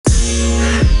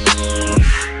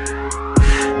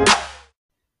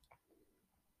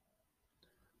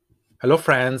Hello,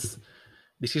 friends.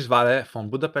 This is Vale from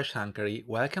Budapest, Hungary.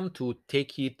 Welcome to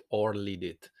Take It or Lead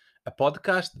It, a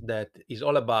podcast that is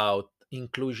all about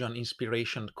inclusion,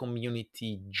 inspiration,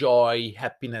 community, joy,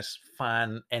 happiness,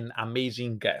 fun, and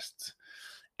amazing guests.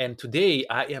 And today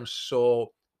I am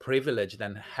so privileged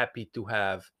and happy to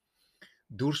have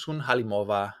Dursun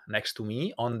Halimova next to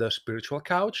me on the spiritual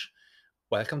couch.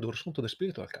 Welcome, Dursun, to the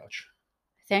spiritual couch.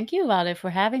 Thank you, Vale,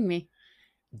 for having me.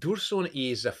 Dursun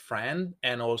is a friend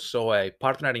and also a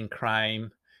partner in crime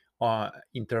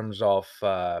in terms of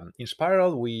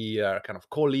Inspiral. We are kind of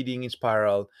co-leading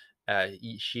Inspiral.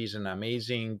 She's an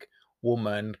amazing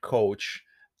woman, coach,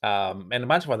 and a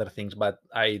bunch of other things. But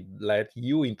I let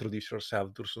you introduce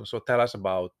yourself, Dursun. So tell us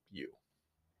about you.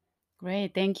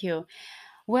 Great, thank you.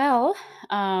 Well,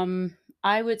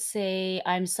 I would say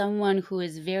I'm someone who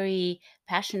is very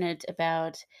passionate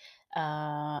about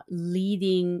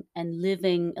leading and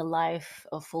living a life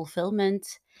of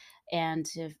fulfillment and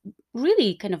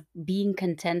really kind of being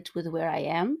content with where I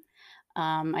am.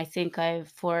 I think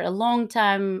for a long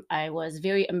time, I was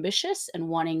very ambitious and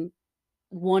wanting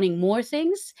more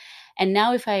things. And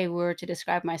now, if I were to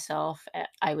describe myself,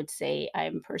 I would say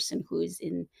I'm a person who is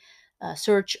in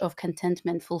search of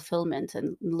contentment, fulfillment,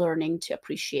 and learning to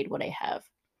appreciate what I have.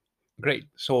 Great.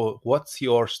 So what's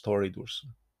your story,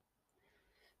 Dursun?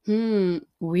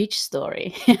 Which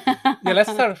story? Yeah,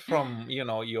 let's start from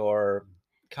your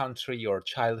country, your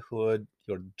childhood,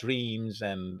 your dreams,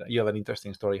 and you have an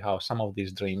interesting story how some of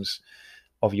these dreams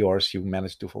of yours you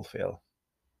managed to fulfill.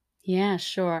 Yeah,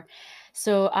 sure.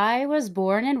 So I was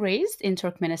born and raised in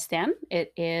Turkmenistan.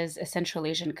 It is a Central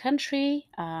Asian country.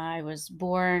 I was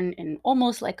born in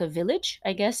almost like a village,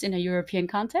 I guess, in a European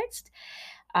context.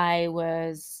 I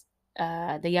was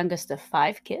the youngest of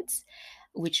five kids,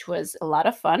 which was a lot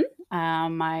of fun.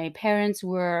 My parents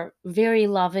were very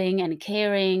loving and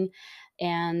caring.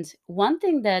 And one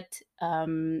thing that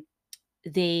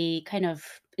they kind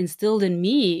of instilled in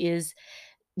me is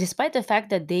despite the fact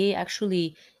that they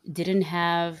actually didn't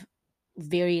have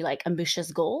very like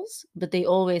ambitious goals, but they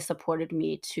always supported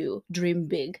me to dream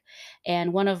big.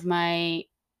 And one of my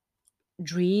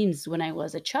dreams when I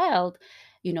was a child,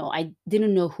 I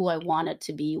didn't know who I wanted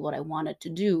to be, what I wanted to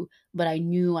do, but I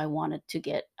knew I wanted to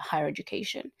get higher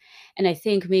education. And I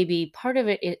think maybe part of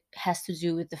it has to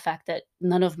do with the fact that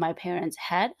none of my parents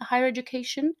had a higher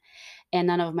education and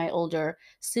none of my older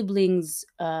siblings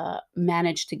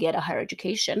managed to get a higher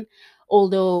education,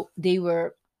 although they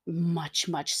were much,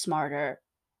 much smarter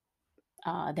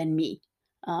than me.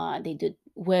 They did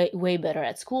way better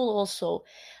at school also.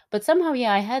 But somehow,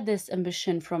 yeah, I had this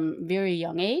ambition from very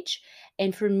young age.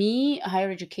 And for me, higher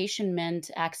education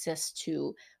meant access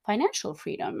to financial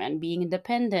freedom and being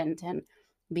independent and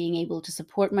being able to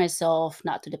support myself,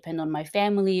 not to depend on my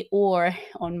family or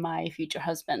on my future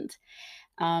husband.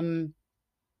 Um,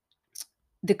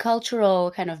 the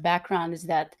cultural kind of background is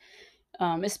that,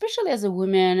 especially as a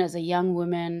woman, as a young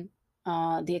woman,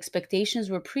 the expectations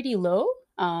were pretty low.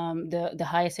 The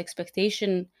highest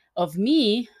expectation of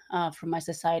me from my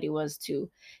society was to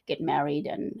get married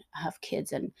and have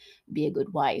kids and be a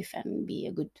good wife and be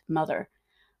a good mother.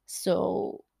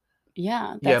 So,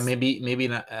 yeah, Yeah, that's maybe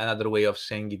another way of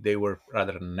saying it, they were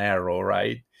rather narrow,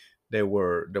 right? There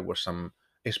were some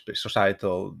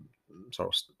societal sort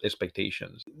of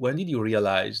expectations. When did you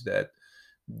realize that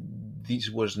this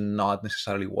was not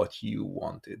necessarily what you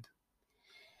wanted?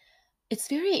 it's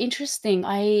very interesting.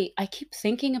 I keep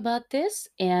thinking about this,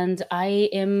 and I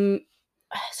am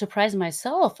surprised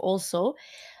myself also.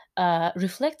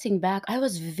 Reflecting back, I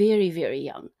was very, very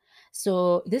young.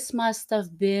 So this must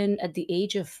have been at the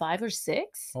age of 5 or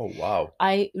 6. Oh, wow.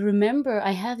 I remember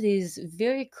I have this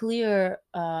very clear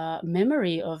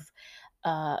memory of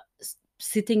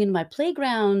sitting in my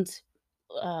playground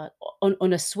uh,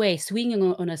 on a sway, swinging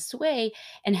on a sway,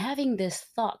 and having this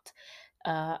thought.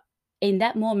 Uh, in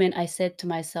that moment, I said to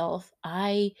myself,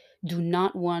 I do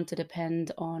not want to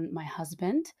depend on my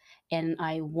husband, and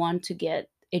I want to get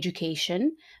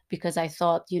education because I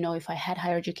thought, if I had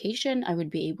higher education, I would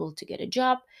be able to get a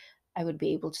job, I would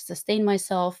be able to sustain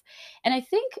myself. And I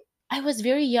think I was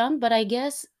very young, but I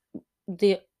guess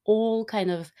the all kind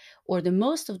of or the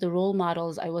most of the role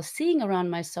models I was seeing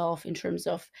around myself in terms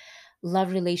of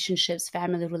love relationships,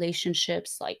 family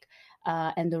relationships, like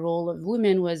and the role of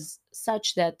women was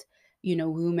such that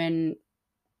women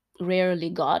rarely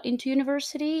got into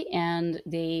university, and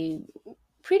they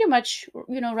pretty much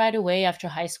right away after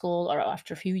high school or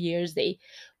after a few years they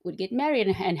would get married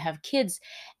and have kids.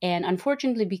 And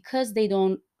unfortunately, because they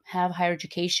don't have higher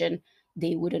education,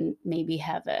 they wouldn't maybe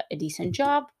have a decent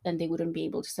job, and they wouldn't be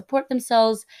able to support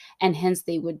themselves, and hence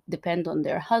they would depend on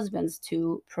their husbands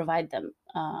to provide them,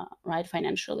 right,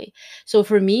 financially. So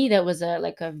for me, that was a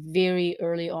like a very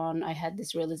early on, I had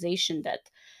this realization that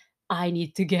I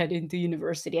need to get into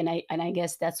university, and I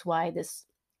guess that's why this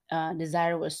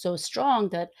desire was so strong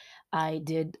that I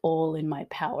did all in my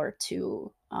power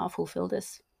to fulfill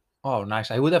this. Oh,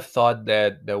 nice. I would have thought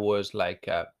that there was like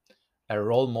a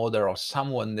role model or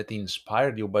someone that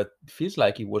inspired you, but it feels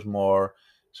like it was more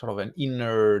sort of an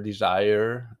inner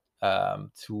desire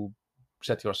to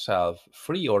set yourself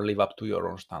free or live up to your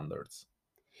own standards.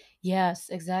 Yes,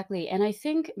 exactly. And I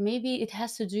think maybe it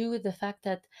has to do with the fact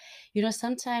that,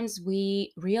 sometimes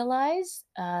we realize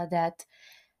that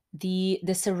the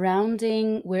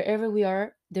surrounding, wherever we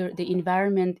are, the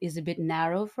environment is a bit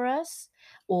narrow for us,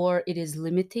 or it is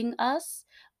limiting us,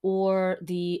 or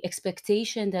the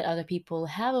expectation that other people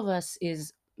have of us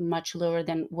is much lower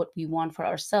than what we want for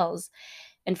ourselves.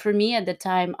 And for me at the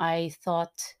time, I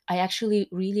thought I actually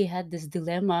really had this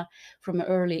dilemma from an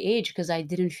early age, because I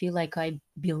didn't feel like I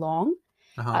belong.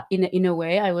 Uh-huh. In a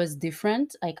way, I was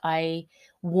different. Like, I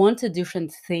wanted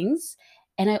different things.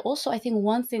 And I also, I think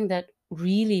one thing that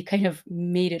really kind of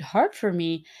made it hard for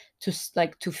me to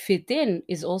fit in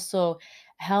is also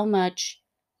how much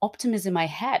optimism I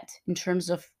had in terms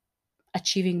of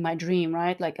achieving my dream,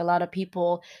 right? Like, a lot of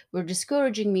people were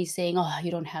discouraging me, saying, "Oh,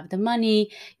 you don't have the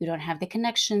money, you don't have the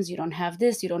connections, you don't have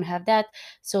this, you don't have that."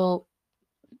 So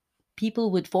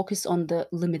people would focus on the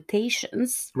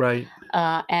limitations, Right.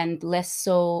 and less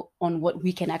so on what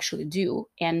we can actually do.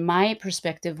 And my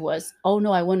perspective was, oh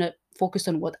no, I want to focus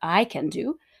on what I can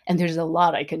do, and there's a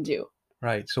lot I can do.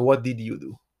 Right. So what did you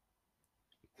do?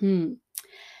 Hmm.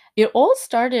 It all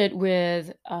started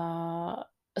with a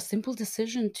simple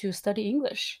decision to study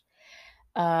English.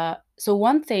 So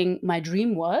one thing, my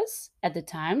dream was at the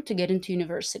time to get into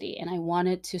university, and I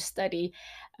wanted to study,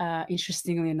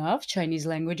 interestingly enough, Chinese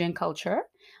language and culture.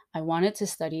 I wanted to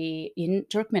study in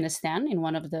Turkmenistan in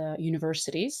one of the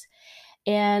universities.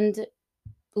 And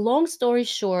long story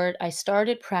short, I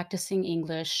started practicing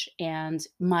English, and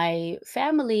my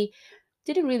family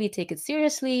didn't really take it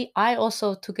seriously. I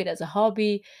also took it as a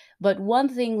hobby, but one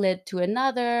thing led to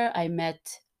another. I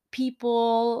met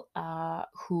people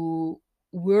who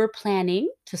were planning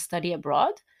to study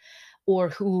abroad, or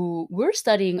who were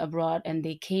studying abroad and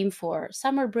they came for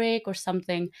summer break or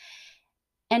something.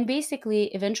 And basically,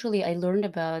 eventually, I learned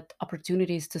about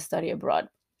opportunities to study abroad.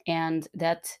 And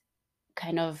that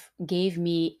kind of gave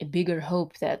me a bigger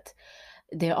hope that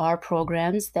there are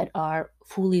programs that are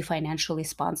fully financially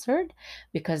sponsored,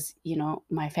 because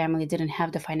my family didn't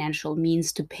have the financial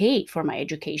means to pay for my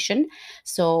education.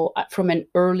 So from an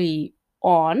early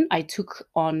on, I took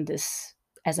on this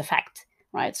as a fact,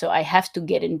 right? So I have to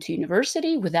get into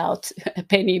university without a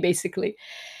penny, basically.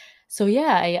 So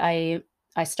yeah,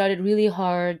 I started really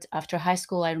hard after high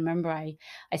school. I remember I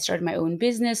started my own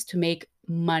business to make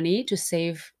money to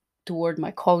save toward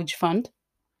my college fund.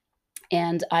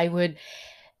 And I would,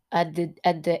 at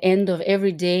the end of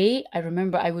every day, I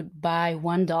remember I would buy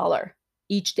 $1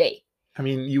 each day. I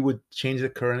mean, you would change the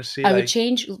currency, I would like,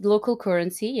 change local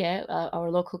currency. Yeah, our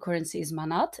local currency is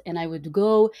manat, and I would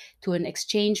go to an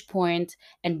exchange point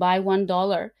and buy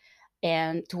 $1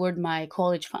 and toward my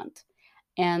college fund.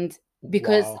 And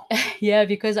because wow. yeah,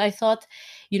 because I thought,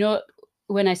 you know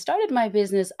when I started my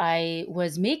business, I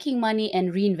was making money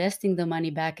and reinvesting the money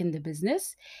back in the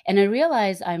business, and I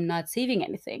realized I'm not saving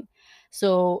anything.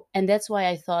 So, and that's why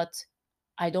I thought,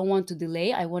 I don't want to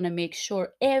delay. I want to make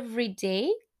sure every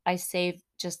day I save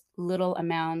just little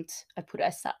amount. I put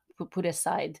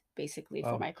aside basically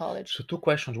for Wow. my college. So two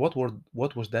questions. What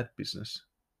was that business?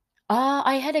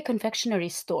 I had a confectionery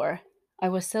store. I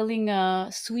was selling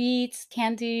sweets,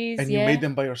 candies. And you made Yeah.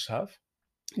 them by yourself?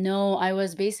 No, I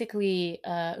was basically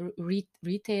a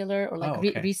retailer, or like Oh,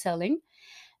 okay. reselling.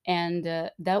 And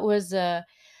that was,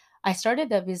 I started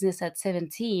that business at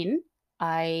 17.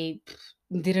 I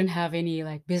didn't have any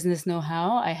like business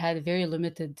know-how. I had very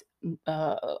limited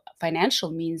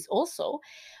financial means also,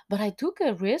 but I took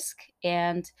a risk.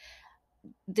 And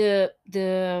the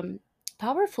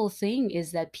powerful thing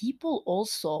is that people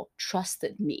also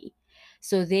trusted me,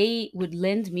 so they would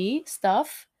lend me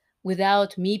stuff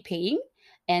without me paying.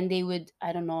 And they would,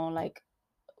 I don't know, like,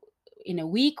 in a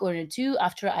week or two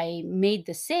after I made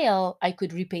the sale, I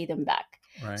could repay them back.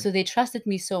 Right. So they trusted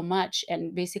me so much,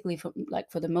 and basically, for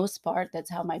the most part, that's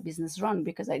how my business run,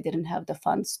 because I didn't have the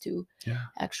funds to Yeah.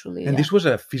 actually. And Yeah, this was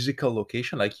a physical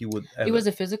location, like you would it was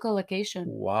ever. a physical location.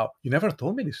 Wow. You never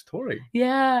told me this story.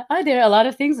 Yeah, there are a lot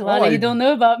of things about Oh, it you don't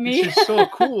know about this me. is so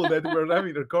cool that we're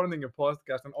having recording a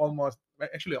podcast and almost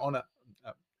actually on a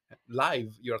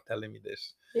live. You're telling me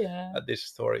Yeah. this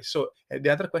story. So the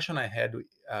other question I had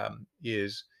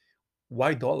is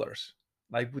why dollars?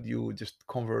 Why would you just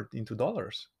convert into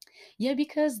dollars? Yeah,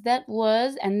 because that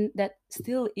was, and that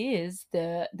still is,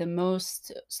 the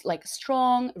most like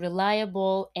strong,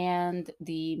 reliable, and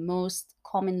the most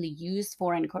commonly used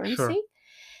foreign Sure. currency.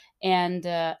 And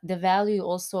the value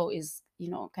also is,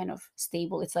 kind of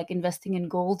stable. It's like investing in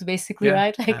gold, basically, Yeah,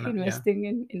 right? Like kind of. Yeah.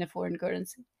 investing in a foreign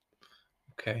currency.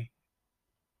 Okay.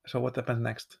 So what happened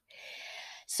next?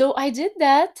 So I did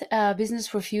that business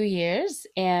for a few years,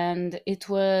 and it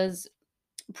was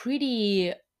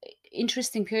pretty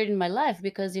interesting period in my life,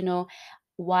 because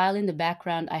while in the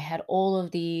background I had all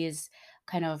of these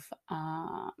kind of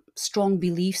strong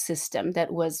belief system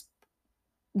that was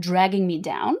dragging me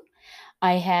down.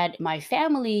 I had my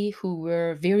family who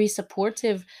were very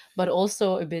supportive, but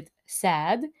also a bit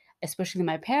sad, especially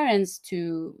my parents,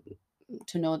 to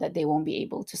know that they won't be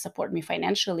able to support me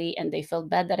financially, and they felt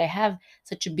bad that I have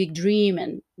such a big dream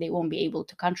and they won't be able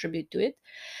to contribute to it.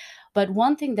 But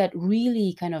one thing that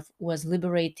really kind of was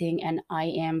liberating, and I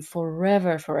am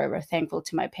forever, forever thankful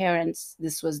to my parents,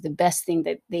 this was the best thing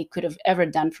that they could have ever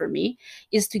done for me,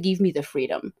 is to give me the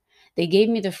freedom. They gave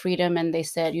me the freedom and they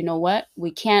said, you know what,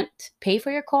 we can't pay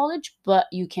for your college, but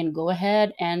you can go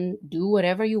ahead and do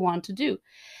whatever you want to do.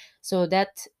 So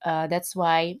that's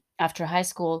why after high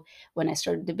school, when I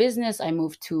started the business, I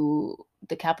moved to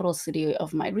the capital city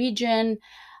of my region.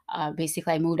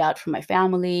 Basically, I moved out from my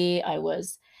family. I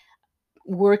was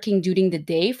working during the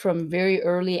day from very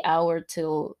early hour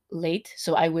till late.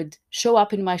 So I would show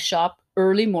up in my shop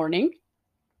early morning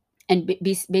and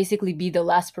basically be the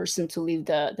last person to leave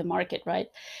the market, right?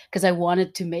 Because I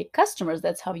wanted to make customers.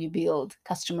 That's how you build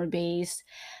customer base.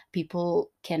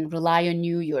 People can rely on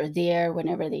you. You're there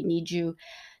whenever they need you.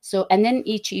 So, and then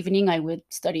each evening I would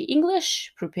study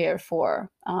English, prepare for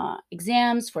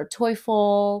exams, for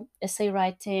TOEFL, essay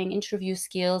writing, interview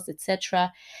skills,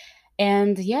 etc.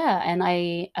 And yeah, and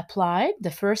I applied.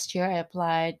 The first year I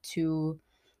applied to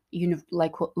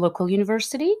local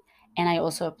university, and I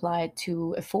also applied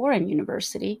to a foreign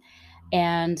university.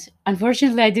 And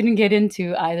unfortunately, I didn't get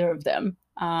into either of them,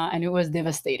 and it was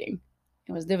devastating.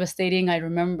 It was devastating. I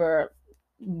remember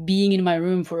being in my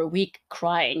room for a week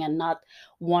crying and not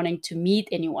wanting to meet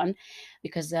anyone,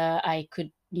 because I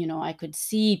could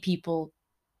see people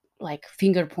like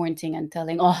finger pointing and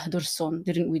telling, "Oh, Dursun,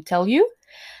 didn't we tell you?"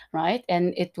 Right?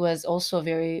 And it was also a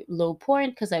very low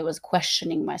point because I was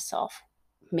questioning myself.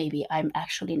 Maybe I'm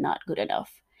actually not good enough.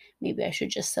 Maybe I should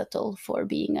just settle for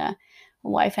being a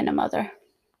wife and a mother.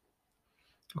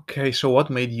 Okay. So what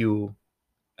made you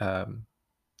um,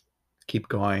 keep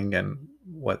going, and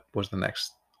what was the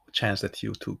next chance that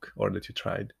you took or that you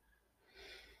tried?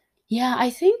 Yeah, I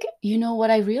think,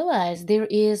 what I realized, there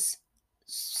is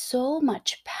so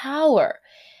much power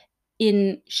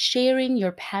in sharing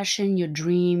your passion, your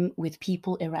dream with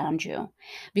people around you.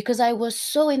 Because I was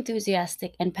so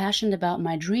enthusiastic and passionate about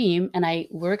my dream and I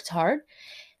worked hard,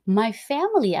 my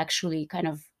family actually kind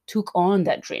of took on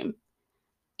that dream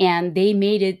and they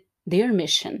made it their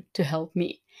mission to help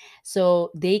me. So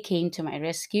they came to my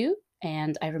rescue.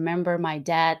 And I remember my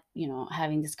dad,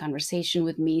 having this conversation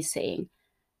with me saying,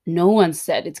 no one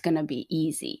said it's going to be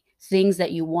easy. Things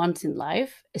that you want in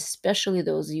life, especially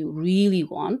those you really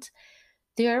want,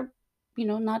 they're,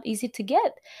 not easy to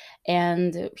get.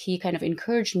 And he kind of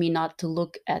encouraged me not to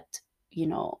look you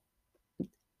know,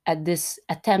 at this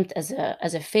attempt as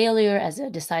a failure, as a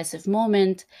decisive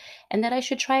moment, and that I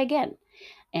should try again.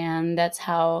 And that's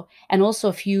how, and also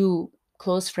a few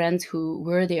close friends who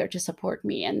were there to support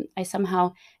me, and I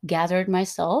somehow gathered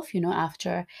myself,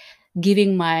 after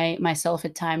giving myself a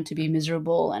time to be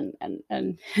miserable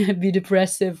and be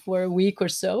depressive for a week or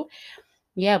so.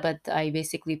 Yeah, but I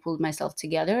basically pulled myself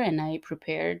together and I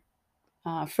prepared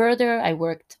further. I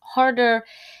worked harder,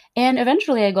 and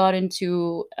eventually I got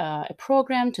into a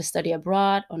program to study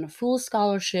abroad on a full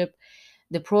scholarship.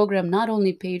 The program not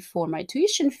only paid for my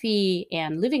tuition fee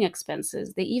and living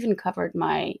expenses, they even covered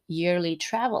my yearly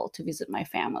travel to visit my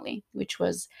family, which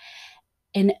was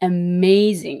an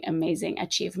amazing, amazing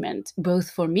achievement,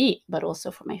 both for me, but also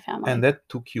for my And family. that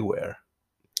took you where?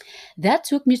 That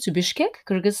took me to Bishkek,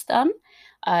 Kyrgyzstan.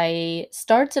 I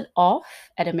started off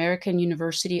at American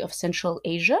University of Central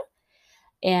Asia.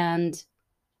 And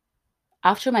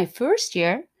after my first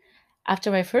year,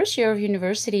 After my first year of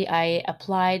university, I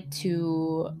applied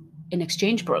to an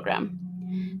exchange program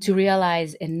to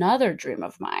realize another dream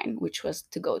of mine, which was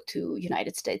to go to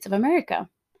United States of America.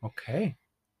 Okay.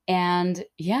 And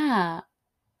yeah,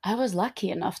 I was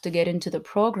lucky enough to get into the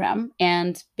program,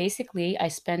 and basically I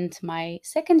spent my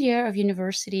second year of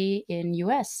university in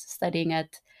US studying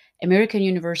at American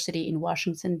University in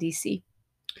Washington DC.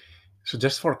 So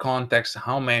just for context,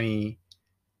 how many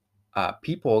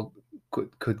people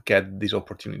could get this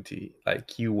opportunity?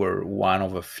 Like you were one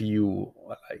of a few,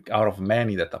 like out of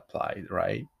many that applied,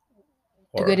 right?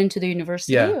 To get Or into the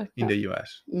university yeah, or in no? the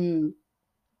US. Mm.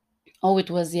 Oh,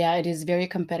 it was, yeah, it is very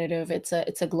competitive. It's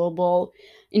a global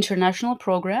international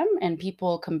program, and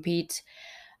people compete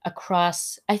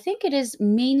across. I think it is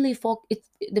mainly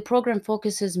the program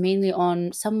focuses mainly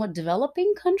on somewhat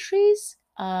developing countries.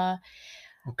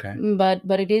 Okay.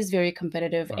 But it is very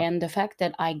competitive, Wow. and the fact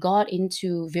that I got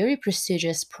into very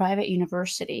prestigious private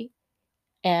university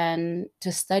and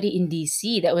to study in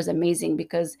DC, that was amazing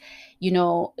because,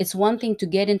 it's one thing to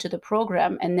get into the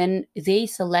program and then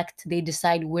they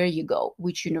decide where you go,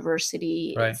 which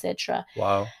university, Right. etc.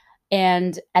 Wow.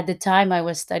 And at the time I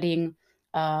was studying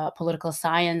political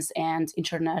science and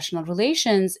international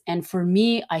relations, and for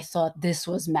me I thought this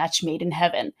was match made in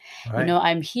heaven. Right.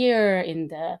 I'm here in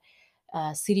the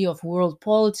city of world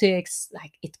politics,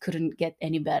 like it couldn't get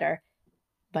any better,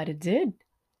 but it did.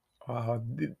 Wow.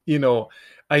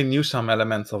 I knew some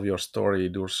elements of your story,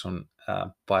 Dursun,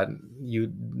 but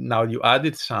you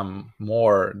added some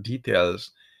more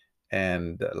details,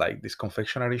 and like this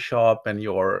confectionery shop and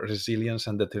your resilience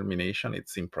and determination.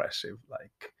 It's impressive.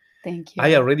 Like Thank I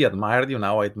you. already admired you.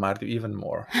 Now I admire you even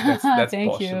more. That's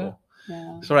Thank you. possible.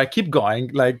 Yeah. So I keep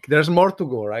going. Like there's more to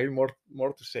go, right?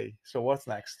 More to say. So what's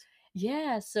next?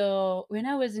 Yeah. So when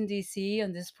I was in DC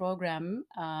on this program,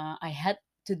 I had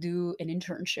to do an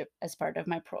internship as part of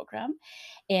my program.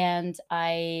 And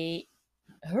I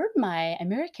heard my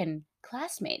American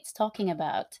classmates talking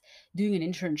about doing an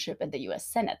internship at the US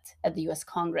Senate, at the US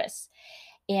Congress.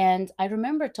 And I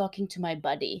remember talking to my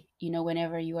buddy.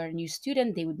 Whenever you are a new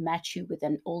student, they would match you with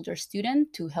an older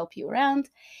student to help you around.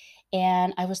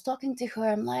 And I was talking to her.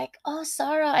 I'm like, "Oh,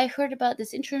 Sarah, I heard about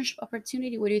this internship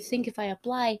opportunity. What do you think if I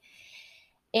apply?"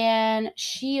 And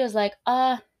she was like,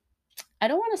 I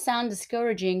don't want to sound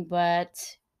discouraging,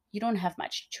 but you don't have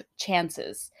much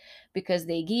chances because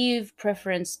they give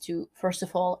preference to, first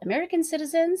of all, American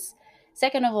citizens,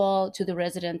 second of all, to the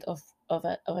resident of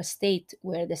a state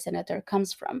where the senator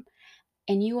comes from.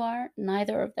 And you are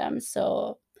neither of them.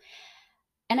 So,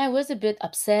 and I was a bit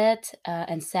upset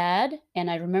and sad. And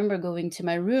I remember going to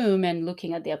my room and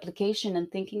looking at the application and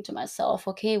thinking to myself,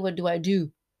 okay, what do I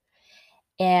do?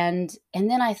 And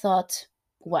then I thought,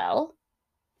 well,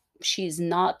 she's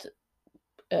not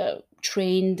a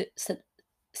trained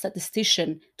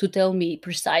statistician to tell me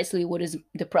precisely what is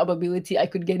the probability I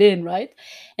could get in, right?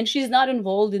 And she's not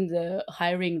involved in the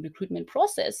hiring recruitment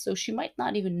process, so she might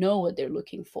not even know what they're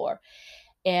looking for.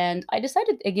 And I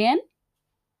decided again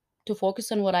to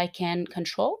focus on what I can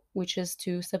control, which is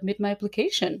to submit my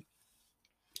application.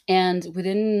 And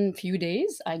within a few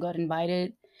days, I got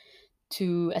invited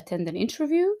to attend an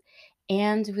interview.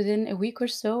 And within a week or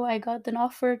so, I got an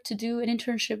offer to do an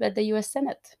internship at the US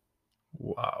Senate.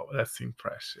 Wow, that's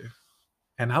impressive.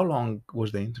 And how long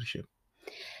was the internship?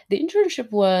 The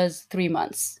internship was 3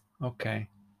 months. Okay.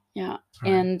 Yeah. All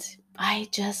right. And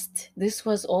this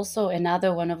was also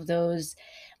another one of those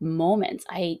moments.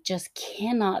 I just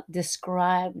cannot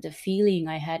describe the feeling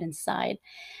I had inside.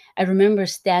 I remember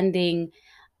standing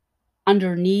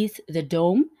underneath the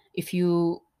dome. If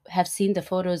you have seen the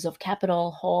photos of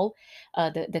Capitol Hall,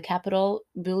 the Capitol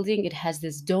building, it has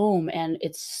this dome and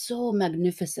it's so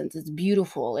magnificent. It's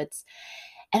beautiful. And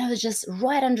I was just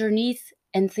right underneath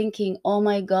and thinking, oh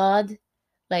my God,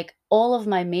 like all of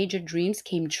my major dreams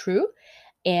came true.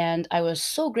 And I was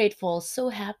so grateful, so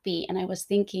happy. And I was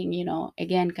thinking,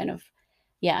 again, kind of,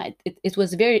 yeah, it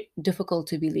was very difficult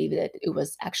to believe that it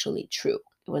was actually true.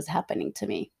 It was happening to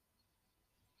me.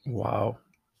 Wow.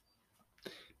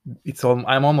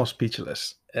 I'm almost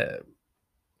speechless.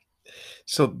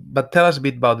 So, but tell us a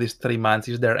bit about these 3 months.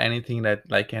 Is there anything that,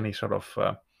 like, any sort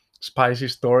of spicy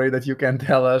story that you can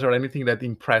tell us, or anything that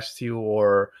impressed you,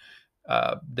 or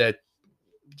that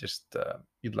just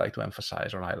you'd like to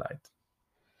emphasize or highlight?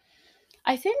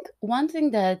 I think one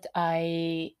thing that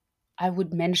I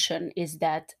would mention is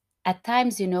that at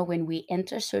times, when we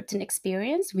enter certain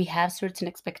experience, we have certain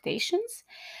expectations.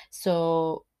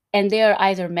 So, and they are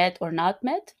either met or not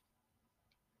met.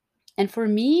 And for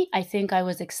me, I think I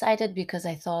was excited because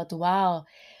I thought, wow,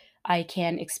 I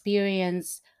can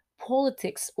experience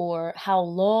politics or how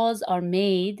laws are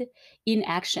made in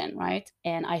action, right?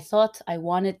 And I thought I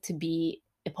wanted to be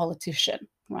a politician,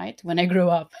 right, when I grew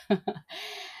up.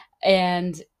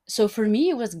 And so for me,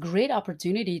 it was a great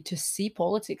opportunity to see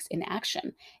politics in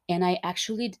action. And I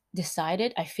actually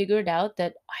decided, I figured out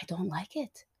that I don't like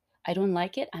it. I don't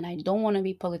like it, and I don't want to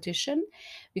be politician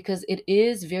because it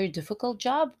is very difficult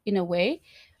job in a way.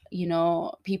 You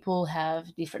know, people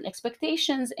have different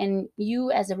expectations, and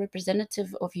you as a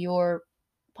representative of your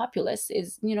populace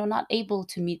is, you know, not able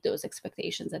to meet those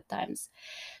expectations at times.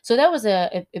 So that was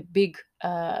a big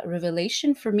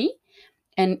revelation for me,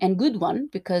 and good one,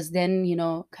 because then, you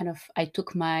know, kind of I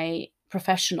took my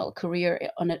professional career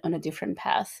on a different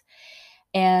path.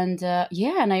 And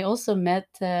yeah, and I also met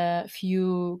a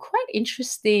few quite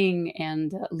interesting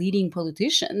and leading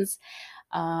politicians,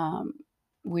 um,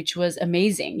 which was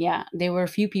amazing. Yeah, there were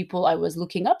a few people I was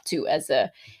looking up to as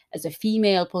a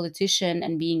female politician,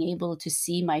 and being able to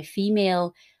see my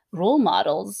female role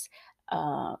models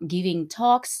giving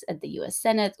talks at the U.S.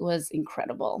 Senate was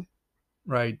incredible.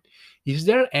 Right. Is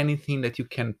there anything that you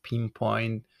can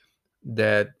pinpoint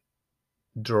that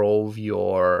drove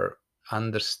your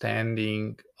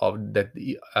understanding of that,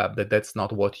 that that's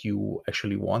not what you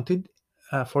actually wanted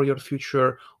for your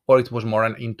future, or it was more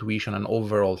an intuition, an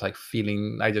overall like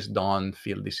feeling, I just don't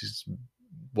feel this is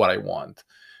what I want?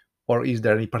 Or is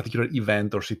there any particular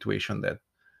event or situation that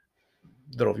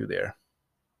drove you there?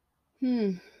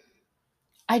 Hmm.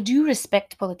 I do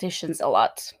respect politicians a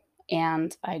lot,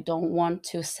 and I don't want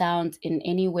to sound in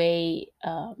any way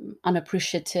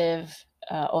unappreciative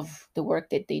of the work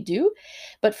that they do.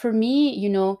 But for me, you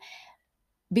know,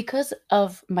 because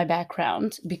of my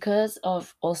background, because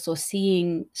of also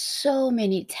seeing so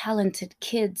many talented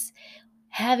kids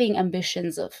having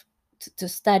ambitions of to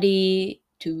study,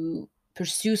 to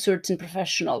pursue certain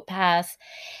professional paths,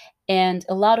 and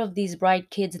a lot of these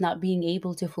bright kids not being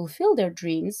able to fulfill their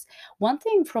dreams, one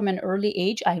thing from an early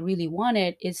age I really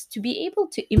wanted is to be able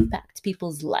to impact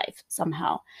people's life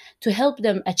somehow, to help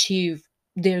them achieve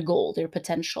their goal, their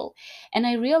potential. And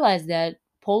I realized that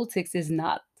politics is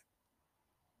not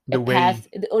a The way. path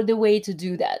or the way to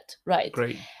do that, right?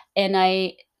 Great. And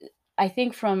I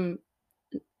think from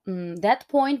that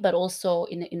point, but also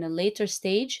in a later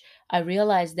stage, I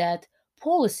realized that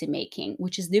policy making,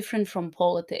 which is different from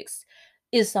politics,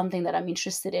 is something that I'm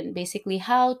interested in. Basically,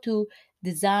 how to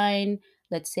design,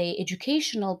 let's say,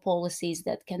 educational policies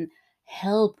that can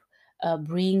help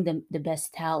bring the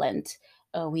best talent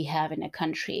we have in a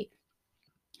country.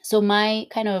 So my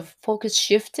kind of focus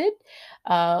shifted,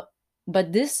 uh,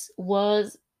 but this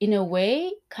was in a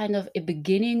way kind of a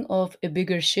beginning of a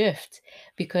bigger shift,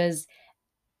 because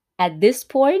at this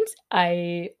point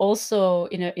I also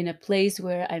in a place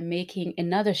where I'm making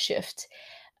another shift,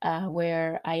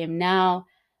 where I am now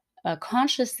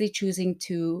consciously choosing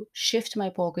to shift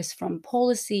my focus from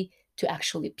policy to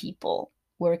actually people,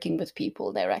 working with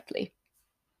people directly.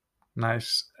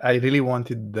 Nice. I really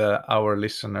wanted our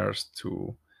listeners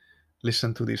to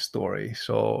listen to this story,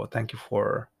 so thank you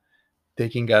for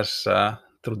taking us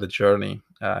through the journey.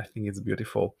 I think it's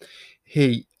beautiful.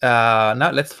 Hey,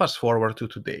 now let's fast forward to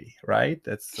today, right?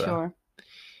 That's Sure.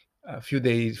 a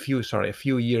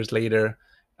few years later.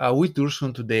 With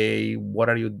Dursun today, what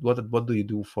do you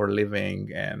do for a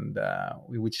living, and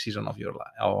which season of your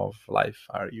of life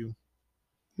are you?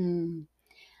 Hmm.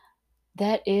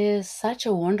 That is such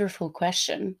a wonderful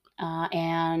question,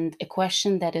 and a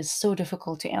question that is so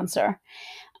difficult to answer,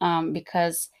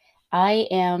 because I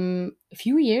am, a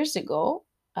few years ago,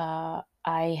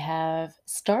 I have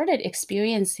started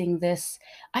experiencing this.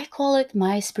 I call it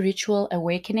my spiritual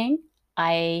awakening.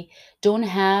 I don't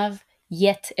have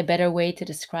yet a better way to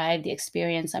describe the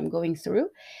experience I'm going through.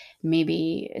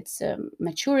 Maybe it's a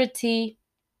maturity,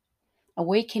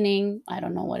 awakening. I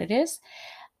don't know what it is.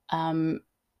 Um,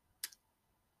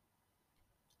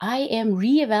 I am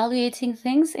reevaluating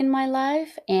things in my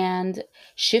life and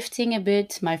shifting a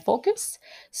bit my focus.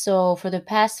 So, for the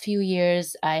past few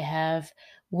years, I have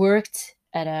worked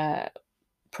at a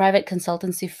private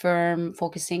consultancy firm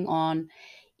focusing on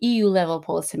EU level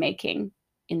policymaking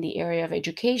in the area of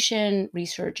education,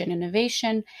 research, and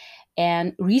innovation.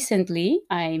 And recently,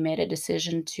 I made a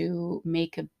decision to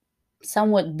make a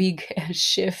somewhat big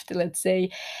shift, let's say,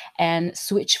 and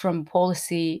switch from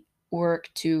policy work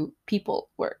to people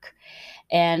work.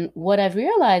 And what I've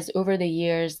realized over the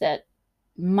years, that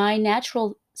my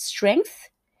natural strength,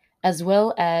 as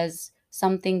well as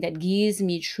something that gives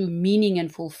me true meaning and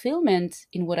fulfillment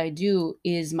in what I do,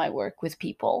 is my work with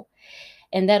people.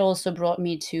 And that also brought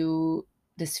me to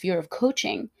the sphere of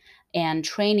coaching and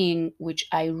training, which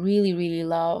I really, really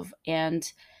love.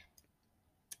 And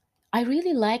I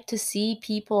really like to see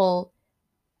people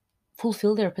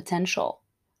fulfill their potential,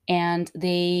 and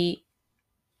they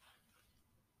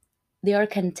are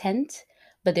content,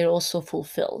 but they're also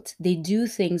fulfilled. They do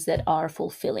things that are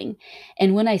fulfilling.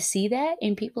 And when I see that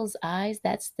in people's eyes,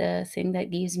 that's the thing that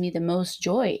gives me the most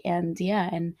joy. And yeah,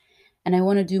 and I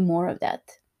want to do more of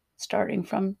that starting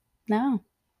from now.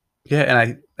 Yeah,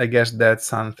 and I guess that's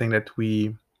something that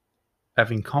we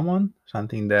have in common,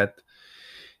 something that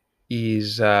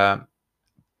is an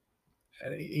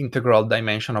integral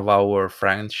dimension of our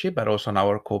friendship, but also in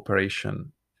our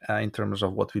cooperation in terms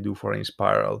of what we do for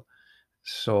Inspiral.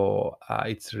 So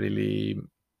it's really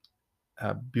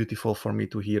beautiful for me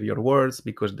to hear your words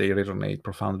because they resonate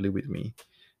profoundly with me.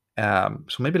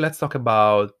 So maybe let's talk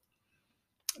about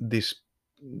this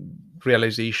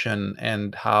realization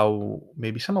and how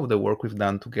maybe some of the work we've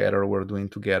done together, we're doing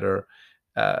together,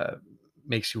 uh,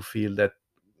 makes you feel that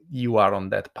you are on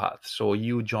that path. So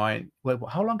you joined. Well,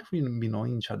 how long have we been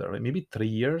knowing each other? Like maybe 3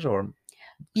 years or some.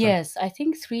 Yes, I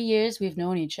think 3 years we've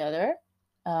known each other.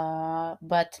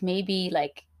 But maybe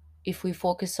like if we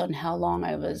focus on how long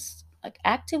I was like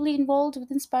actively involved with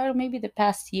Inspire, maybe the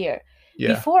past year.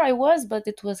 Yeah, Before I was, but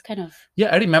it was kind of. yeah.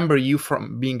 I remember you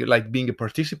from being a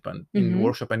participant in the Hmm.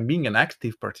 workshop and being an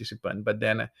active participant. But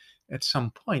then at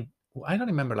some point, I don't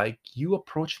remember. Like you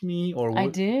approached me or I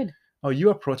what? did. Oh, you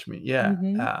approached me, yeah,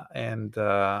 Hmm. and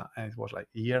it was like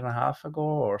a year and a half ago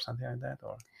or something like that,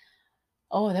 or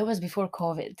Oh, that was before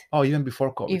COVID. oh, even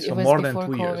before COVID, It so was more than before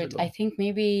 2 years COVID. I ago. think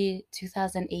maybe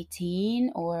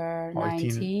 2018 or Or 18,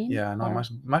 19, yeah, no, or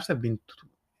must have been,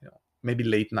 maybe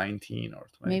late 19 or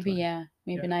maybe, 2020. yeah,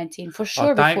 maybe Yeah. 19. For Well,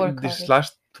 sure before time this COVID.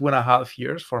 last 2.5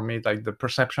 years for me, like the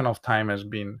perception of time has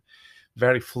been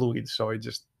very fluid. So it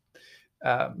just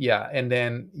yeah, and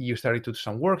then you started to do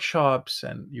some workshops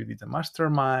and you did a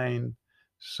mastermind.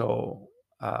 So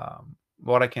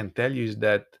what I can tell you is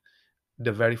that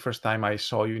the very first time I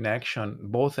saw you in action,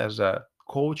 both as a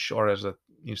coach or as an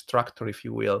instructor, if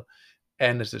you will,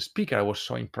 and as a speaker, I was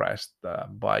so impressed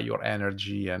by your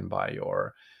energy and by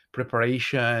your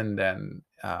preparation and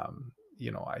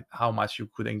how much you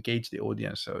could engage the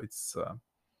audience. So it's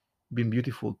been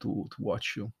beautiful to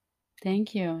watch you.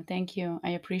 Thank you. Thank you.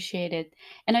 I appreciate it.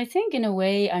 And I think in a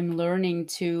way I'm learning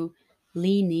to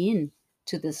lean in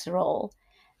to this role.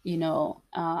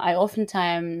 I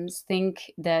oftentimes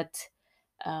think that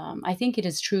I think it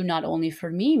is true not only for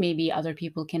me, maybe other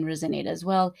people can resonate as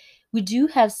well. We do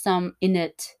have some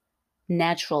innate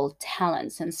natural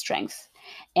talents and strengths.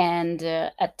 And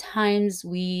at times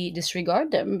we disregard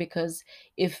them because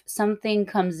if something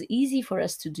comes easy for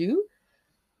us to do,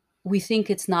 we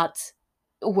think it's not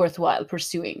worthwhile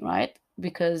pursuing, right?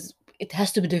 Because it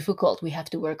has to be difficult. We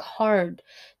have to work hard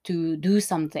to do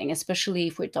something, especially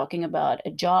if we're talking about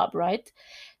a job, right?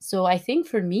 So I think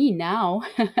for me now,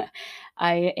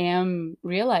 I am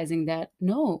realizing that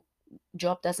no,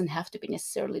 job doesn't have to be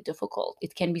necessarily difficult.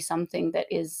 It can be something that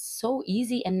is so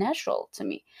easy and natural to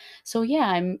me. So yeah,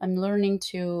 I'm learning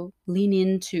to lean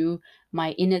into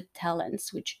my innate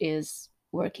talents, which is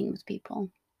working with people.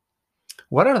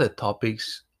 What are the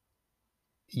topics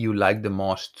you like the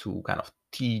most to kind of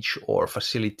teach or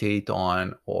facilitate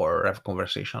on or have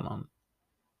conversation on?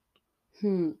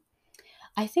 Hmm.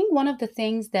 I think one of the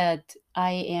things that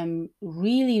I am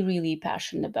really, really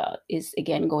passionate about is,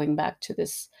 again, going back to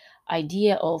this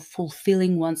idea of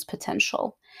fulfilling one's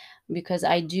potential, because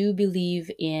I do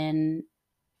believe in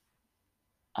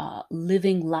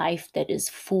living life that is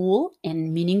full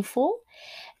and meaningful.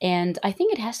 And I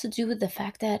think it has to do with the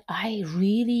fact that I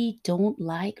really don't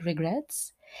like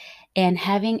regrets and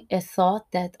having a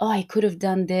thought that, oh, I could have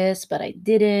done this, but I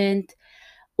didn't,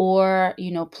 or,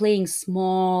 playing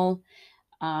small,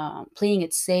 playing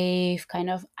it safe, kind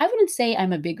of. I wouldn't say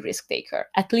I'm a big risk taker.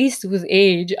 At least with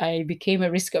age, I became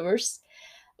a risk averse.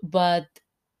 But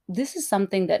this is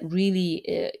something that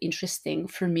really interesting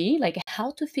for me, like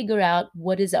how to figure out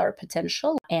what is our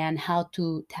potential and how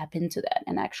to tap into that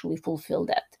and actually fulfill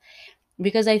that.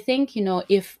 Because I think,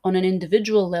 if on an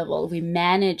individual level we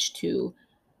manage to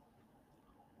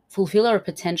fulfill our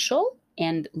potential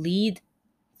and lead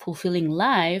fulfilling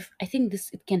life, I think this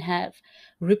it can have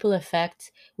ripple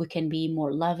effect. We can be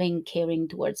more loving, caring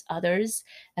towards others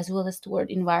as well as toward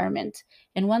environment.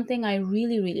 And one thing I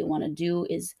really, really want to do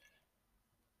is,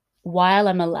 while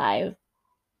I'm alive,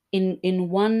 in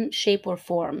one shape or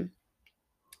form,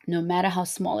 no matter how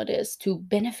small it is, to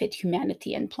benefit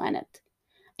humanity and planet,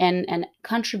 and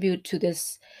contribute to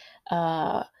this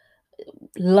uh,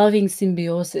 loving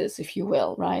symbiosis, if you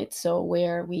will, right? So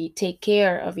where we take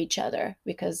care of each other,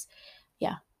 because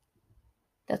yeah,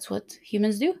 that's what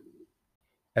humans do.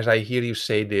 As I hear you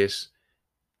say this,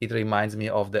 it reminds me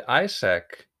of the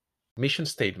Isaac mission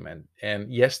statement.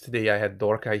 And yesterday I had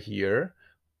Dorca here,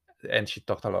 and she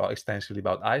talked a lot extensively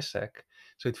about Isaac.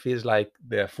 So it feels like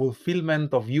the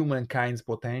fulfillment of humankind's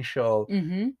potential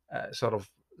Hmm. sort of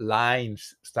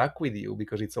lines stuck with you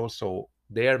because it's also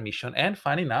their mission. And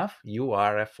fun enough, you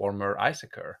are a former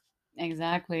Isaacer.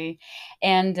 Exactly.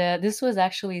 And this was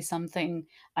actually something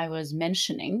I was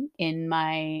mentioning in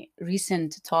my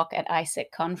recent talk at ISEC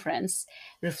conference,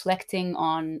 reflecting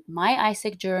on my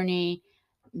ISEC journey,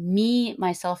 me,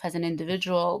 myself as an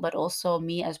individual, but also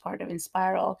me as part of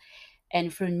Inspiral.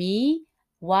 And for me,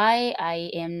 why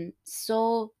I am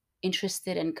so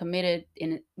interested and committed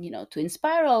in, to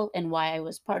Inspiral, and why I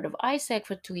was part of ISEC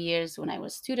for 2 years when I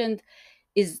was student,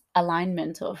 is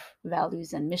alignment of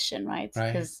values and mission, right?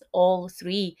 Right. Because all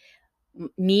three,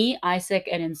 me, Isaac,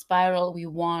 and Inspiral, we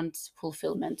want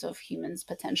fulfillment of humans'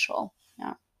 potential.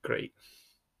 Yeah. Great.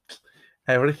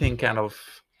 Everything kind of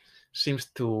seems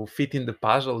to fit in the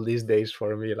puzzle these days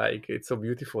for me. Like, it's so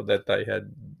beautiful that I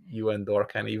had you and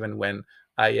Dork, and even when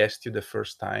I asked you the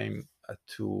first time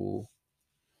to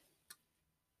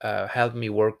help me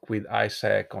work with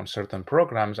Isaac on certain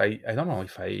programs, I don't know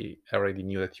if I already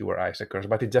knew that you were Isaacers,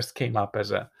 but it just came up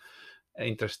as a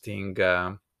interesting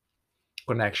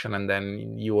connection. And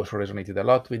then you also resonated a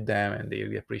lot with them, and they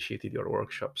really appreciated your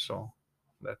workshop. So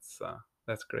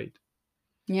that's great.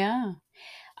 Yeah.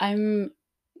 I'm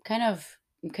kind of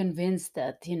convinced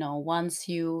that, once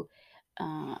you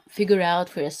figure out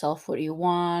for yourself what you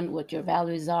want, what your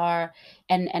values are,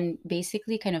 and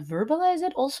basically kind of verbalize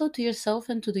it also to yourself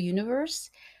and to the universe,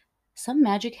 some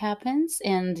magic happens.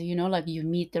 And like, you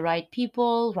meet the right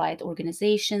people, right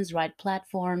organizations, right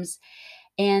platforms.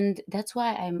 And that's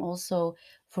why I'm also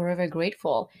forever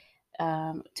grateful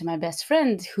to my best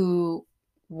friend, who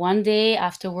one day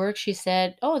after work she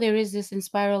said, "Oh, there is this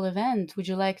Inspiral event, would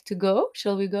you like to go?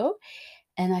 Shall we go?"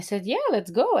 And I said, "Yeah,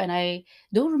 let's go." And I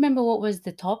don't remember what was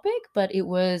the topic, but it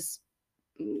was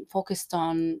focused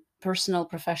on personal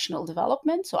professional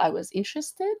development, so I was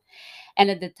interested. And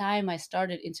at the time I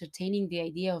started entertaining the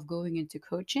idea of going into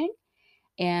coaching.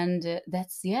 And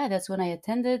that's when I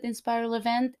attended Inspiral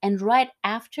event. And right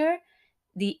after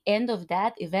the end of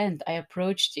that event, I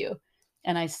approached you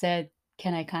and I said,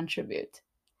 "Can I contribute?"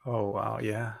 Oh wow,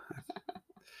 yeah,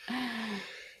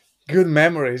 good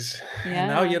memories. And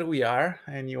now Yeah. here we are,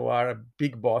 and you are a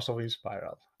big boss of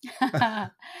Inspiral.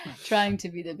 Trying to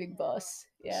be the big boss.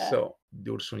 Yeah. So,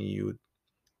 Dursun, you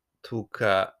took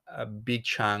a big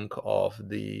chunk of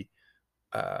the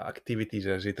activities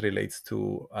as it relates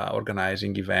to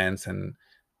organizing events and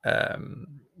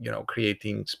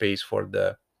creating space for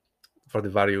the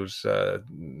various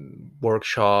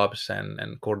workshops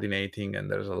and coordinating. And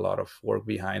there's a lot of work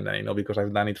behind that, because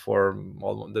I've done it for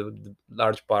all the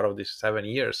large part of these 7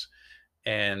 years,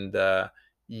 and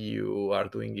you are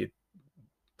doing it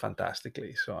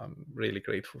fantastically. So I'm really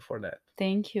grateful for that.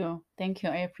 Thank you. Thank you.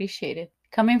 I appreciate it.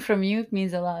 Coming from you, it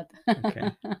means a lot.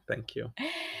 Okay, thank you.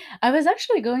 I was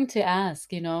actually going to ask,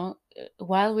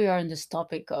 while we are on this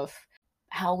topic of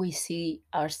how we see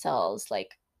ourselves,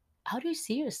 like, how do you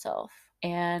see yourself?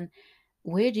 And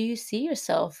where do you see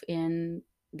yourself in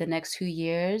the next few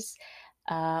years?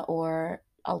 Or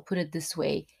I'll put it this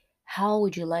way: how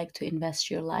would you like to invest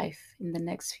your life in the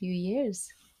next few years?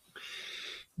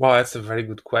 Well, that's a very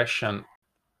good question.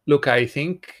 Look, I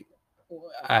think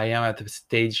I am at a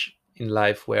stage in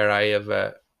life where I have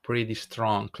a pretty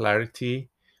strong clarity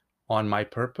on my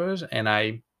purpose, and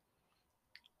I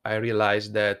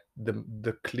realize that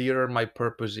the clearer my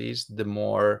purpose is, the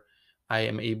more I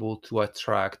am able to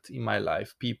attract in my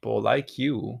life people like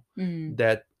you Mm,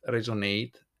 that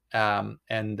resonate,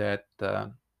 and that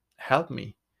help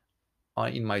me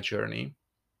in my journey.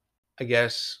 I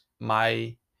guess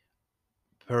my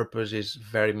purpose is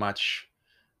very much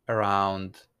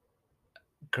around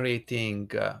creating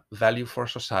value for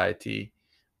society.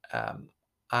 Um,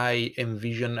 I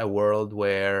envision a world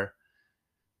where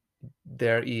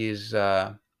there is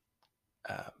a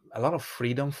lot of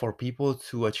freedom for people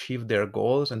to achieve their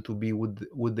goals and to be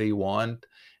what they want.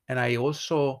 And I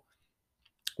also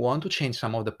want to change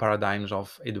some of the paradigms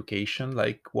of education,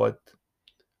 like what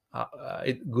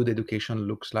good education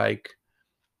looks like,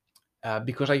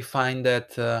 because I find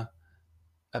that a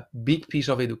big piece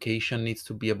of education needs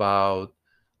to be about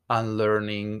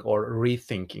unlearning or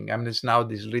rethinking. I mean, there's now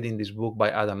this reading this book by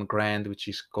Adam Grant, which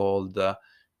is called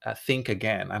Think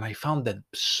Again. And I found that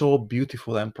so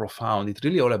beautiful and profound. It's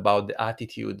really all about the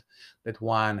attitude that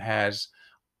one has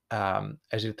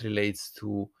as it relates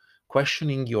to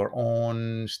questioning your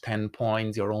own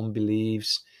standpoints, your own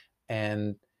beliefs.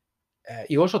 And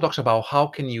he also talks about how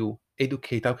can you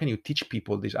educate, how can you teach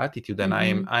people this attitude? And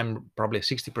I'm probably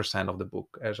 60% of the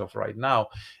book as of right now,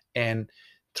 and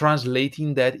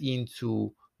translating that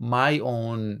into my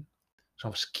own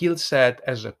sort of skill set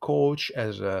as a coach,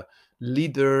 as a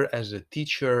leader, as a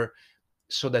teacher,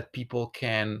 so that people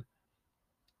can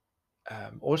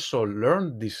also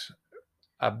learn these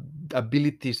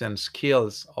abilities and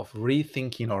skills of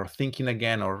rethinking or thinking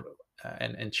again, or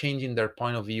and changing their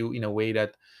point of view in a way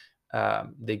that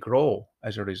they grow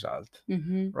as a result.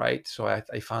 Right. So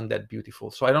I found that beautiful.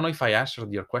 So I don't know if I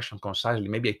answered your question concisely.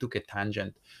 Maybe I took a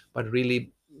tangent, but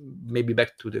really, maybe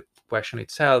back to the question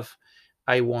itself,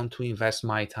 I want to invest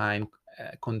my time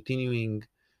continuing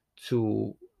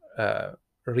to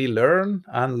relearn,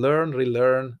 unlearn,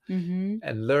 relearn,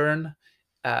 and learn,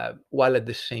 while at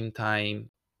the same time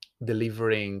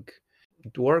delivering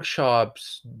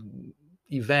workshops,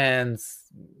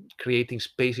 events, creating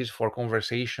spaces for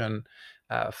conversation,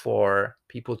 for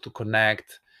people to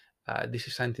connect. This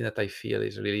is something that I feel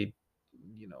is really,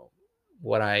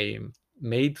 what I'm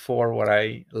made for, what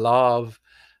I love,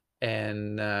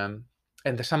 and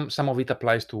some of it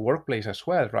applies to workplace as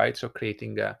well, right? So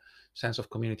creating a sense of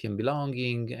community and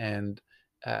belonging, and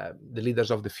the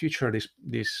leaders of the future. This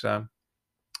is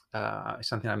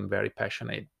something I'm very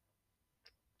passionate.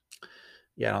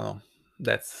 Yeah, I don't know.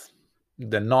 That's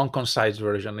the non-concise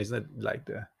version, isn't it? Like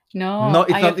the no, No,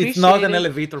 it's I not. It's not appreciate an it.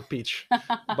 elevator pitch,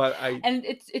 but I And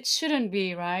it shouldn't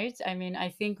be, right? I mean, I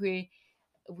think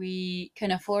we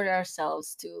can afford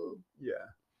ourselves to yeah.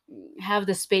 have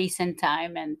the space and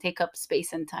time and take up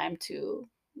space and time to,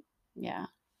 yeah,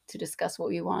 to discuss what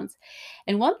we want.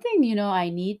 And one thing, I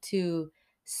need to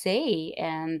say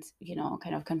and,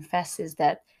 kind of confess is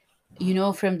that,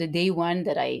 from the day one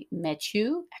that I met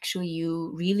you, actually,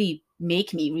 you really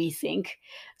make me rethink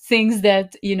things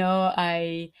that,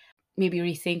 I maybe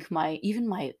rethink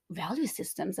my value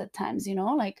systems at times,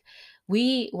 like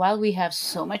while we have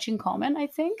so much in common, I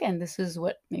think, and this is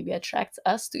what maybe attracts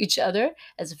us to each other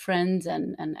as friends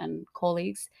and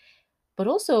colleagues, but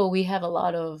also we have a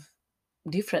lot of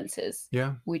differences,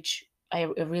 Yeah. which I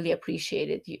really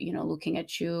appreciated. Looking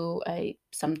at you, I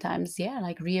sometimes, yeah,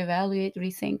 like reevaluate,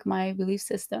 rethink my belief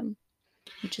system,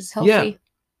 which is Yeah. healthy.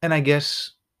 And I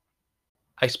guess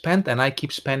I spent and I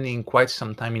keep spending quite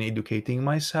some time in educating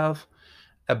myself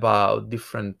about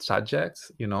different subjects.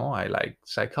 I like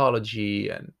psychology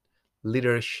and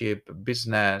leadership,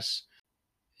 business,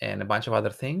 and a bunch of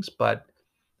other things, but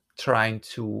trying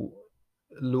to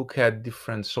look at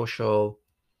different social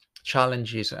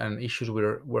challenges and issues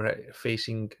we're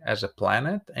facing as a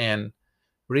planet, and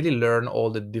really learn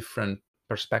all the different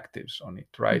perspectives on it,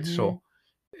 right? Hmm. So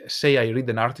say I read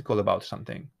an article about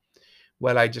something.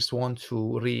 Well, I just want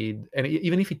to read, and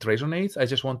even if it resonates, I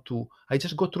just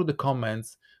go through the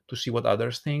comments to see what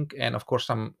others think. And of course,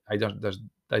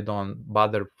 I don't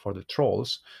bother for the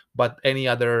trolls, but any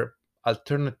other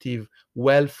alternative,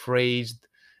 well phrased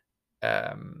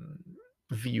um,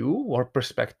 view or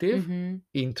perspective Hmm.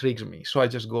 intrigues me. So I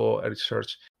just go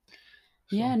research.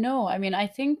 Yeah, So no, I mean, I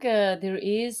think there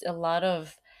is a lot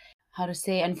of, how to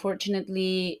say,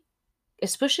 unfortunately,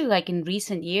 especially like in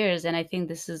recent years, and I think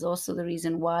this is also the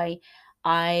reason why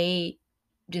I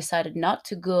decided not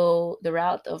to go the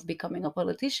route of becoming a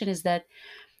politician, is that,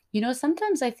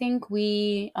 sometimes I think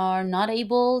we are not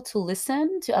able to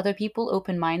listen to other people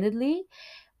open mindedly.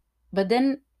 But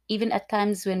then, even at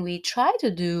times when we try to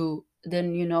do,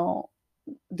 then,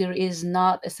 there is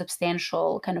not a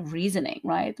substantial kind of reasoning,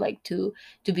 right? Like to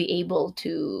be able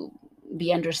to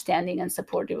be understanding and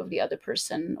supportive of the other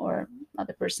person or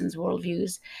other person's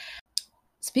worldviews.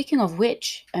 Speaking of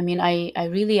which, I mean,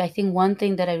 I think one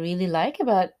thing that I really like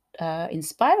about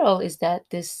Inspiral is that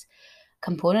this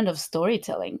component of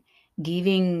storytelling,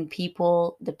 giving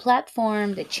people the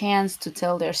platform, the chance to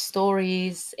tell their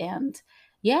stories and,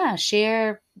 yeah,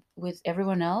 share with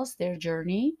everyone else their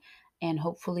journey and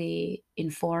hopefully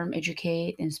inform,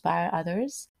 educate, inspire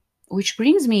others. Which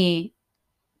brings me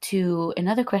to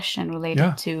another question related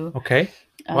yeah, to okay.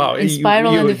 Wow,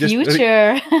 Inspiral in you the just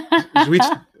future.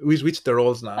 switched we switched the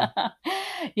roles now.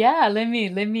 Yeah, let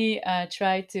me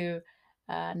try to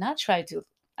not try to,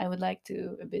 I would like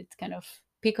to a bit kind of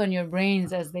pick on your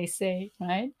brains, as they say,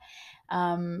 right?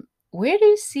 Where do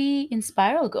you see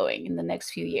Inspiral going in the next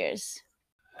few years?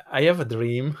 I have a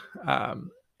dream,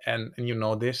 and you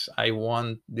know this. I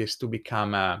want this to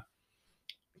become a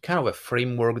kind of a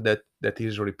framework that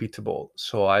is repeatable.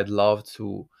 So I'd love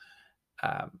to,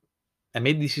 um, and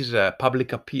maybe this is a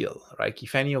public appeal, right?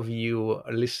 If any of you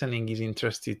listening is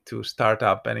interested to start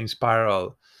up an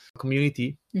Inspiral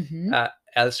community Hmm.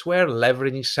 elsewhere,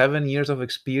 leveraging 7 years of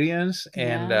experience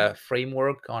and Yeah. a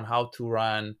framework on how to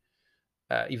run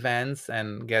events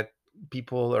and get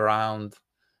people around,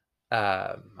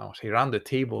 I won't say around the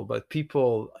table, but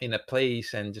people in a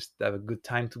place and just have a good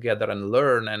time together and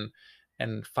learn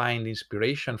and find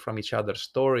inspiration from each other's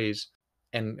stories,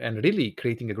 and really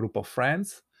creating a group of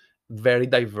friends, very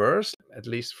diverse, at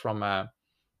least from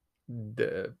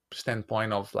the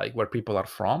standpoint of like where people are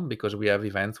from, because we have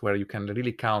events where you can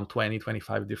really count 20,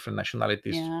 25 different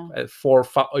nationalities, Yeah. four,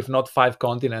 if not five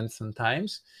continents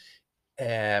sometimes.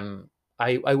 um,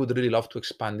 I would really love to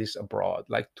expand this abroad,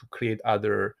 like to create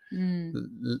other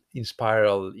Mm.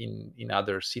 Inspiral in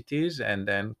other cities, and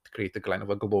then create a kind of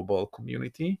a global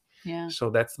community. Yeah. So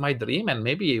that's my dream, and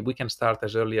maybe we can start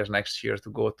as early as next year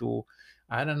to go to,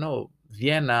 I don't know,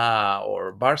 Vienna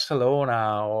or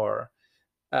Barcelona or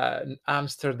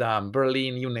Amsterdam,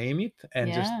 Berlin, you name it,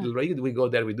 and just Yeah. we go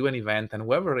there, we do an event, and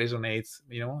whoever resonates,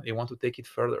 they want to take it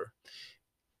further.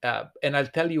 And I'll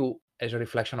tell you, as a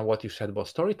reflection of what you said about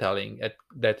storytelling,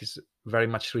 that is very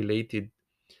much related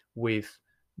with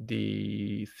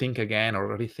the think again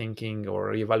or rethinking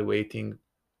or reevaluating,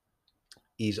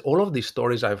 is all of these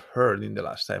stories I've heard in the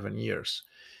last 7 years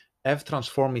have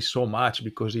transformed me so much,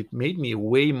 because it made me a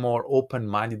way more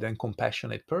open-minded and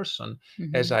compassionate person,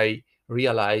 as Hmm. I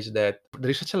realized that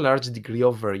there is such a large degree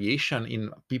of variation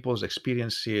in people's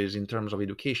experiences in terms of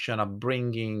education,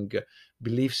 upbringing,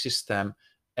 belief system,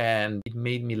 and it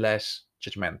made me less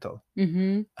judgmental.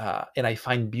 Hmm. And I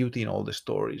find beauty in all the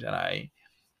stories, and I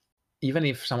even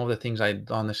if some of the things I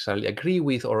don't necessarily agree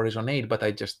with or resonate, but I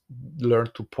just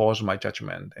learn to pause my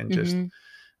judgment and just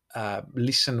Hmm.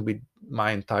 listen with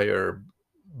my entire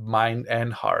mind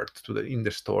and heart to the in the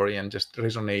story, and just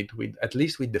resonate with, at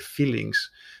least with the feelings,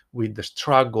 with the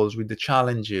struggles, with the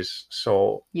challenges.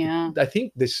 So Yeah. I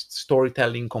think this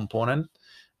storytelling component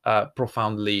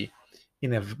profoundly,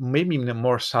 maybe in a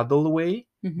more subtle way,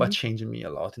 but Hmm. changed me a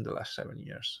lot in the last 7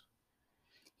 years.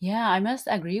 Yeah, I must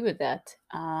agree with that.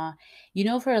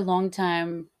 For a long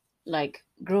time, like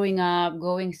growing up,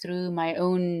 going through my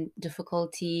own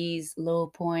difficulties, low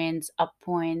points, up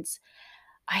points,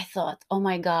 I thought, oh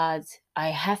my God, I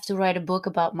have to write a book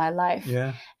about my life,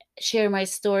 Yeah. share my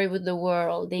story with the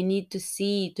world. They need to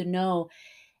see, to know.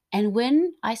 And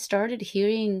when I started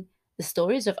hearing the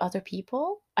stories of other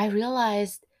people, I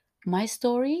realized my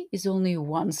story is only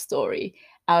one story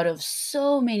out of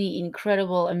so many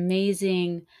incredible,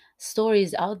 amazing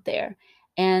stories out there.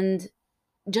 And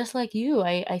just like you,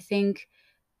 I think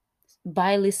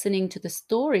by listening to the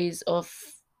stories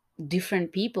of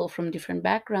different people from different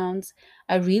backgrounds,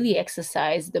 I really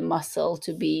exercise the muscle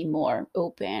to be more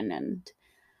open and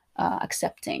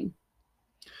accepting.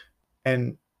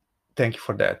 And thank you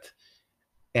for that.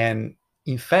 And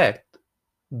in fact,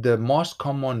 the most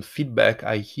common feedback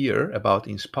I hear about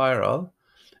Inspiral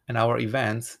and our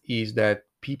events is that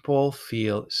people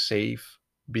feel safe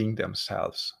being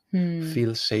themselves, Hmm.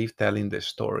 feel safe telling their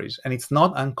stories. And it's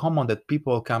not uncommon that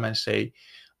people come and say,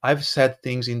 I've said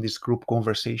things in this group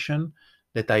conversation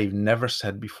that I've never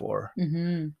said before.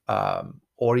 Mm-hmm.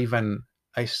 Or even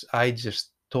I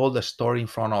just told a story in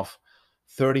front of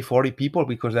 30, 40 people,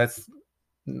 because that's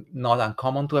not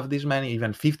uncommon to have this many,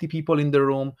 even 50 people in the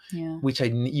room, Yeah. which I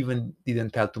even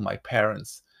didn't tell to my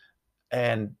parents.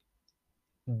 And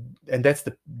that's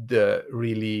the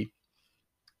really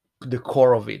the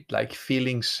core of it, like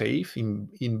feeling safe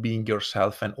in being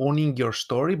yourself and owning your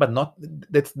story, but not,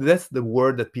 that's the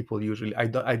word that people usually,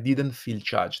 I didn't feel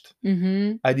judged.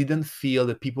 Mm-hmm. I didn't feel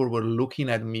that people were looking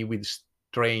at me with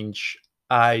strange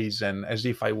eyes and as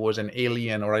if I was an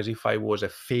alien or as if I was a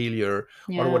failure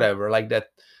or Yeah. whatever. Like that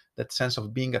sense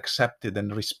of being accepted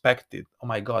and respected. Oh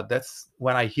my God, that's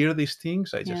when I hear these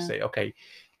things, I just Yeah. say, okay,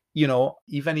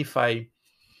 even if I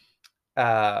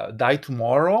die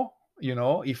tomorrow,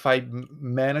 if I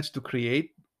manage to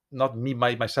create, not me,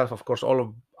 myself, of course, all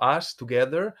of us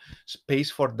together,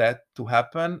 space for that to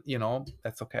happen,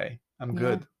 that's okay. I'm Yeah.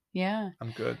 good. Yeah.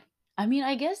 I'm good. I mean,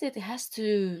 I guess it has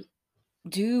to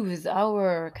do with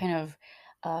our kind of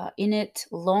innate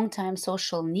long time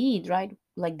social need, right?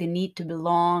 Like the need to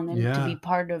belong and to be Yeah.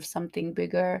 part of something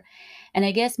bigger. And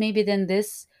I guess maybe then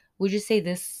would you say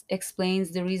this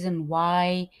explains the reason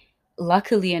why,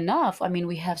 luckily enough, I mean,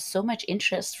 we have so much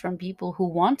interest from people who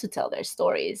want to tell their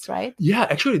stories, right? Yeah,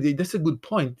 actually, that's a good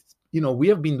point. We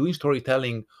have been doing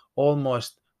storytelling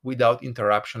almost without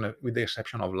interruption, with the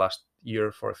exception of last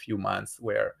year for a few months,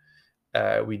 where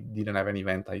we didn't have an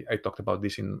event. I talked about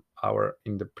this in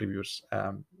the previous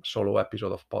solo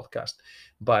episode of podcast.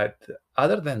 But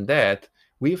other than that,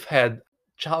 we've had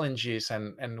challenges,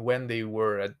 and when they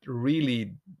were at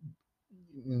really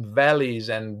valleys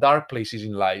and dark places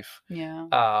in life.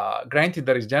 Yeah. Granted,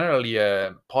 there is generally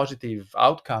a positive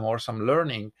outcome or some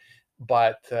learning,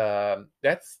 but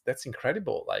that's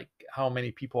incredible. Like how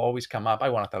many people always come up, I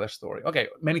want to tell a story. Okay,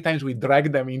 many times we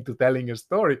drag them into telling a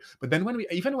story, but then when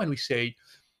we say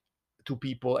to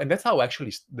people, and that's how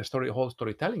actually the whole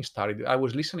storytelling started. I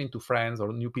was listening to friends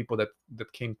or new people that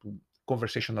came to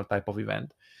conversational type of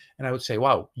event, and I would say,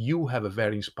 wow, you have a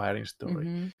very inspiring story.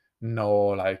 Mm-hmm. No,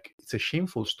 like it's a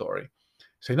shameful story.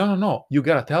 Say, no, no, no, you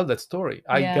gotta tell that story.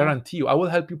 I Yeah. guarantee you, I will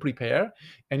help you prepare,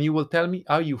 and you will tell me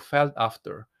how you felt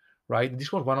after. Right,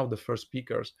 this was one of the first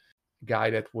speakers,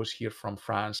 guy that was here from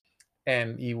France,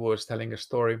 and he was telling a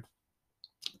story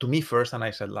to me first, and I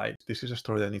said, like, this is a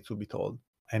story that needs to be told.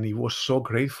 And he was so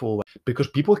grateful because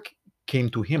people came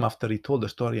to him after he told the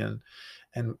story, and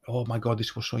oh my god,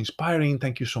 this was so inspiring,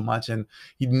 thank you so much. And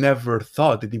he never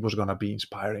thought that he was going to be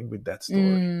inspiring with that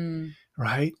story, Mm.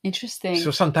 right? So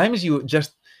Interesting. sometimes you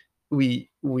just we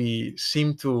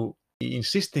seem to be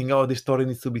insisting, oh, this story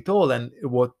needs to be told, and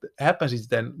what happens is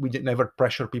then we never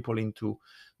pressure people into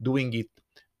doing it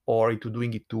or into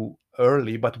doing it too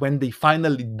early. But when they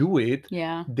finally do it,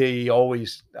 Yeah. they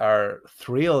always are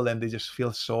thrilled and they just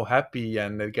feel so happy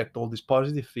and they get all this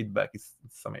positive feedback. It's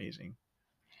amazing.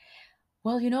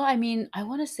 Well, I mean, I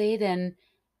want to say then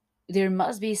there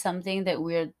must be something that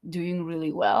we're doing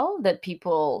really well that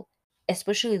people,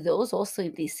 especially those also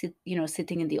in the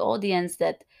sitting in the audience,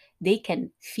 that they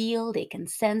can feel, they can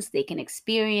sense, they can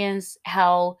experience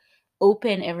how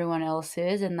open everyone else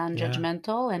is and Yeah,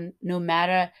 non-judgmental, and no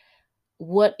matter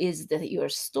what is your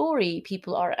story,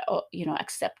 people are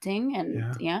accepting, and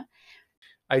yeah. yeah.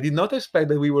 I did not expect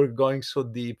that we were going so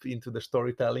deep into the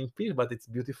storytelling piece, but it's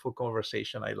beautiful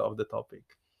conversation. I love the topic.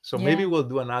 So maybe Yeah. we'll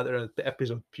do another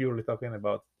episode purely talking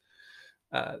about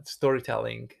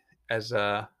storytelling as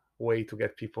a way to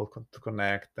get people to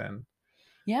connect and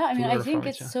Yeah, I to mean, I learn think from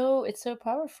it's each other. so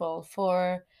powerful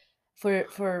for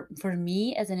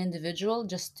me as an individual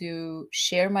just to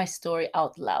share my story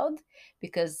out loud,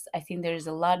 because I think there's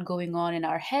a lot going on in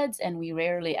our heads and we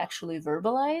rarely actually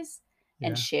verbalize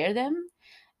and Yeah, share them.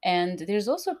 And there's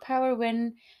also power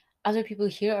when other people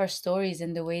hear our stories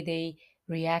and the way they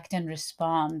react and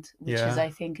respond, which is, yeah,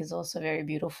 I think, is also very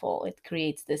beautiful. It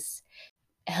creates this,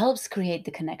 helps create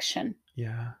the connection.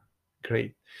 yeah.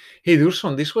 Great. Hey,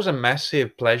 Dursun, this was a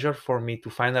massive pleasure for me to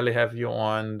finally have you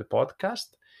on the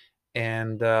podcast,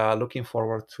 and looking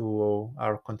forward to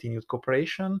our continued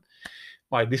cooperation.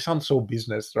 Why, this sounds so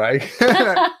business, right?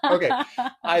 Okay.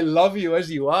 I love you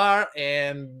as you are,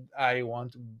 and I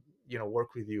want to,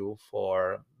 work with you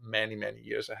for many, many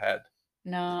years ahead.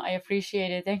 No, I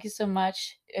appreciate it. Thank you so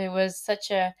much. It was such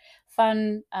a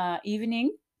fun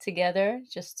evening together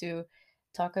just to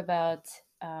talk about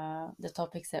the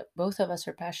topics that both of us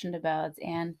are passionate about.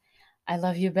 And I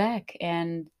love you back.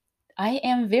 And I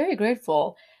am very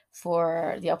grateful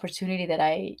for the opportunity that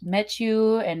I met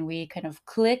you and we kind of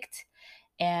clicked.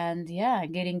 And yeah,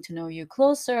 getting to know you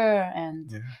closer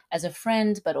and Yeah. as a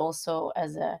friend, but also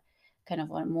as a kind of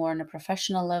more on a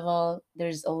professional level.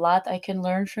 There's a lot I can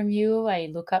learn from you.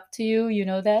 I look up to you, you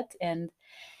know that. And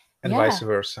And vice yeah,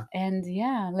 versa.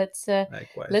 let's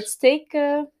Likewise. take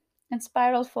and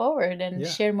spiral forward and Yeah.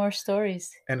 share more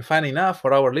stories. And fun enough,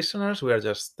 for our listeners, we are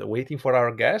just waiting for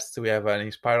our guests. We have an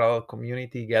Inspiral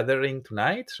community gathering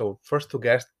tonight. So first two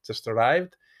guests just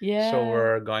arrived. So Yeah.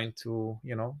 we're going to,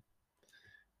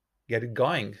 get it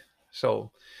going.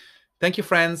 So thank you,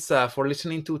 friends, for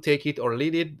listening to Take It or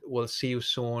Lead It. We'll see you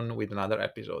soon with another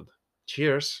episode.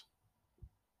 Cheers.